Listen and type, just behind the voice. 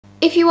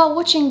If you are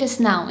watching this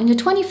now in the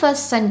 21st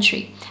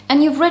century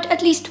and you've read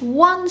at least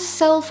one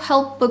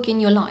self-help book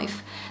in your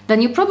life,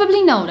 then you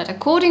probably know that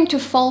according to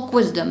folk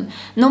wisdom,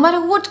 no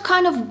matter what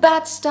kind of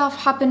bad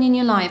stuff happened in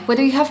your life,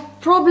 whether you have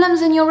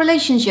problems in your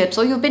relationships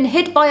or you've been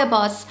hit by a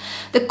bus,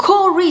 the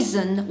core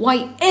reason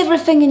why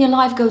everything in your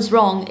life goes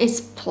wrong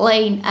is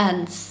plain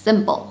and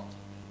simple.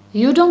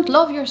 You don't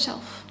love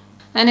yourself.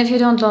 And if you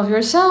don't love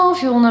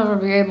yourself, you'll never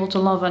be able to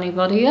love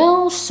anybody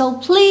else. So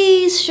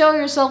please show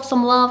yourself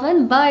some love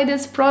and buy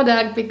this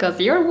product because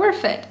you're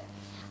worth it.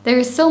 There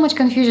is so much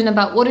confusion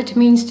about what it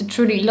means to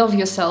truly love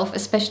yourself,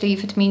 especially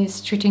if it means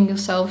treating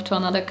yourself to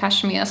another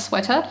cashmere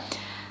sweater,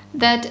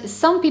 that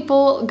some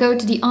people go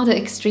to the other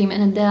extreme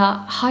and they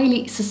are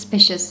highly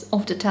suspicious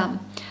of the term.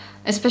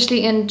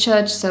 Especially in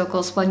church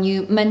circles, when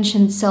you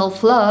mention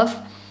self-love,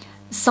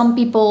 some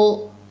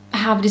people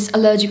have this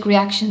allergic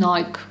reaction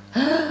like,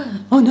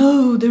 oh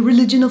no, the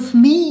religion of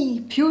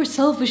me, pure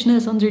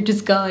selfishness under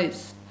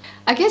disguise.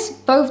 I guess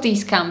both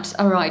these camps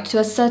are right to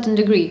a certain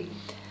degree.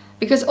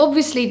 Because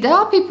obviously there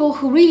are people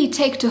who really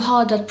take to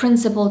heart that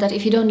principle that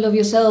if you don't love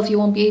yourself, you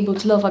won't be able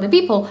to love other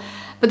people.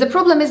 But the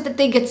problem is that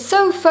they get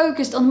so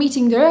focused on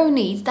meeting their own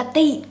needs that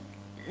they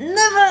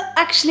never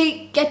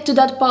actually get to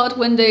that part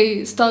when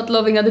they start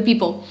loving other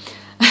people.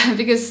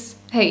 Because,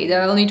 hey,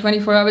 there are only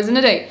 24 hours in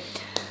a day.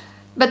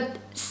 But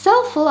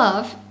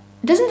self-love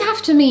doesn't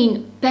have to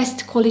mean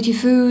best quality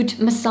food,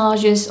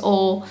 massages,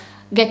 or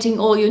getting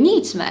all your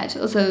needs met,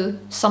 although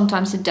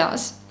sometimes it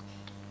does.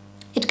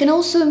 It can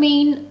also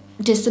mean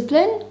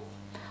discipline,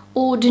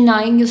 or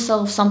denying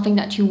yourself something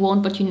that you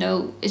want but you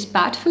know is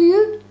bad for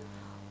you,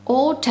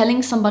 or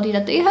telling somebody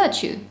that they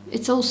hurt you.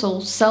 It's also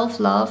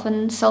self-love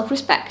and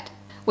self-respect.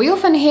 We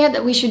often hear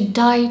that we should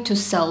die to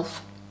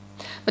self.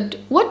 But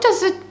what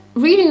does it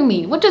really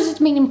mean? What does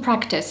it mean in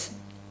practice?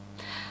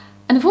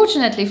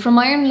 Unfortunately, from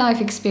my own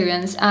life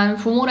experience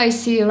and from what I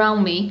see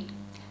around me,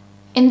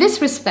 in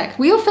this respect,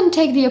 we often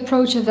take the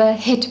approach of a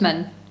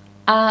hitman,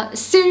 a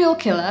serial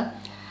killer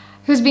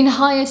who's been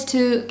hired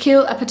to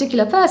kill a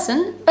particular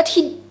person, but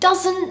he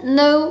doesn't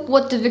know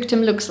what the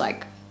victim looks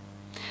like.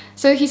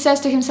 So he says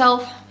to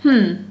himself,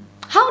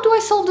 how do I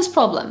solve this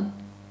problem?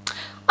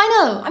 I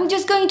know, I'm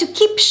just going to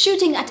keep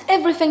shooting at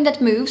everything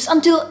that moves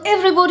until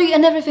everybody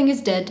and everything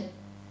is dead.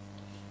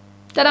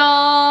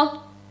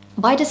 Ta-da!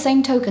 By the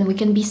same token, we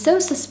can be so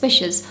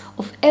suspicious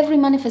of every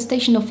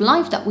manifestation of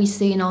life that we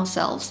see in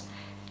ourselves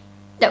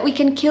that we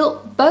can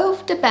kill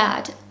both the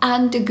bad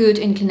and the good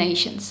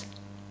inclinations.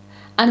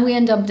 And we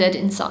end up dead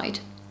inside.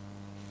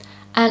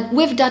 And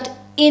with that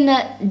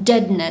inner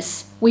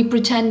deadness, we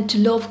pretend to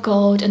love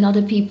God and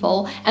other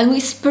people, and we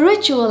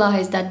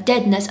spiritualize that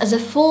deadness as a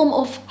form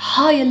of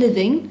higher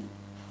living,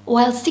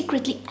 while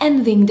secretly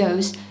envying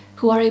those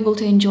who are able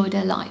to enjoy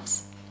their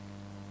lives.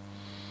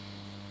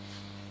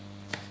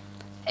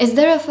 Is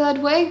there a third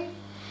way?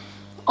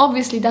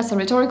 Obviously, that's a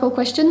rhetorical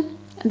question.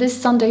 This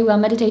Sunday we are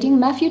meditating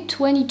Matthew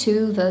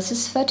 22,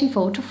 verses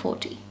 34 to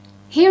 40.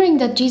 Hearing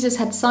that Jesus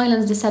had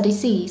silenced the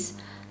Sadducees,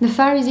 the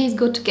Pharisees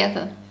got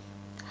together.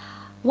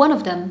 One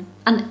of them,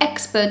 an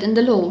expert in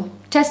the law,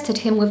 tested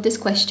him with this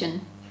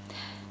question.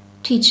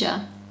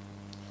 Teacher,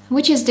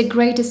 which is the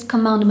greatest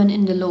commandment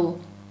in the law?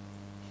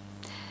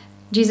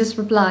 Jesus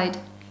replied,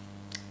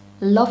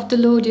 love the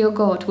Lord your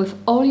God with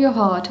all your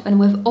heart and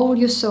with all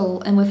your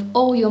soul and with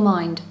all your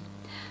mind.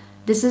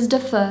 This is the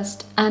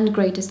first and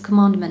greatest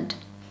commandment.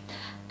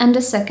 And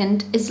the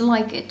second is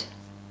like it.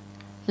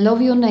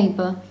 Love your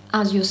neighbor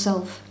as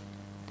yourself.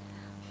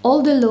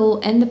 All the law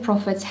and the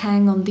prophets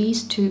hang on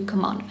these two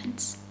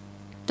commandments.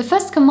 The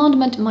first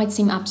commandment might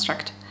seem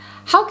abstract.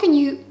 How can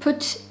you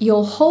put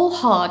your whole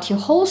heart, your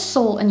whole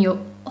soul and your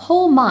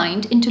whole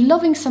mind into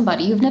loving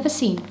somebody you've never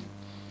seen?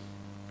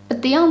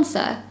 But the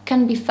answer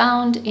can be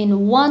found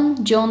in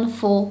 1 John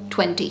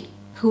 4:20.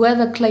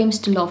 Whoever claims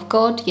to love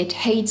God yet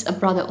hates a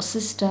brother or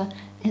sister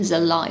is a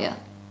liar.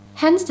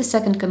 Hence the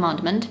second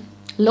commandment,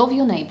 love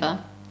your neighbor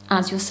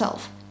as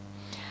yourself.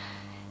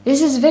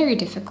 This is very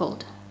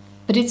difficult,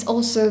 but it's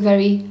also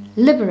very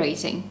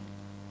liberating.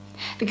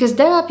 Because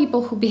there are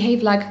people who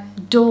behave like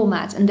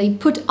doormats and they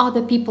put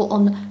other people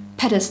on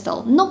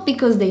pedestal, not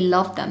because they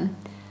love them,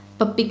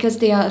 but because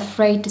they are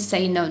afraid to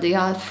say no. They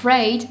are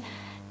afraid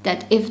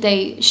that if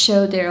they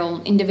show their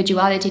own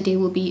individuality, they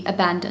will be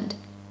abandoned.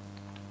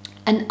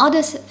 And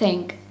others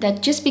think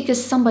that just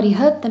because somebody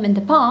hurt them in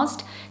the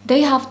past,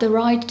 they have the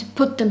right to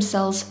put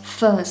themselves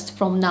first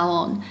from now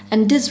on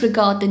and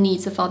disregard the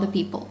needs of other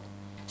people.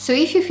 So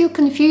if you feel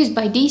confused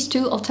by these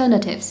two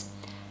alternatives,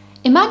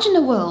 imagine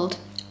a world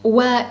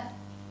where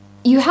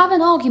you have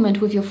an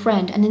argument with your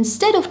friend and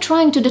instead of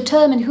trying to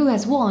determine who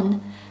has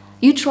won,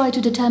 you try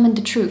to determine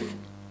the truth.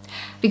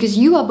 Because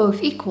you are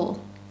both equal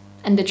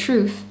and the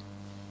truth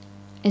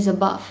is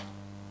above.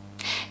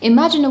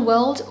 Imagine a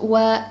world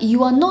where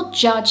you are not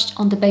judged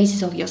on the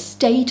basis of your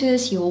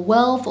status, your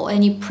wealth, or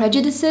any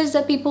prejudices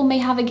that people may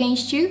have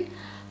against you,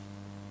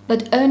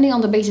 but only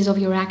on the basis of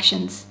your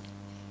actions.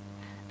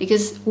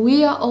 Because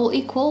we are all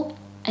equal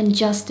and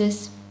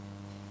justice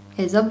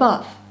is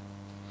above.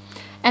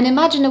 And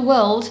imagine a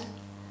world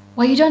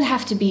where you don't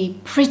have to be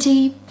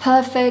pretty,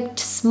 perfect,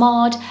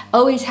 smart,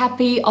 always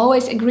happy,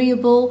 always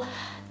agreeable,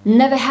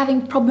 never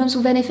having problems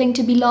with anything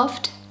to be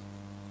loved.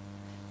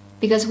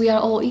 Because we are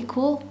all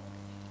equal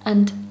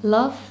and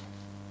love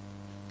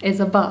is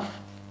above.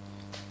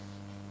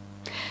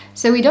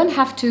 So we don't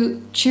have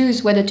to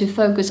choose whether to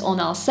focus on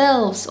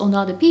ourselves or on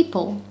other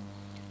people,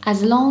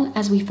 as long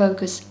as we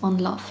focus on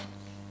love.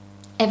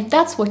 If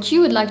that's what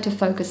you would like to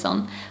focus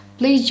on,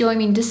 please join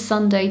me this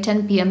Sunday,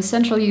 10 p.m.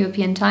 Central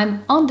European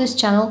Time on this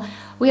channel.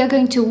 We are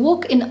going to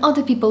walk in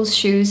other people's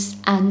shoes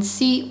and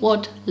see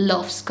what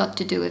love's got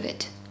to do with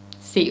it.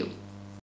 See you.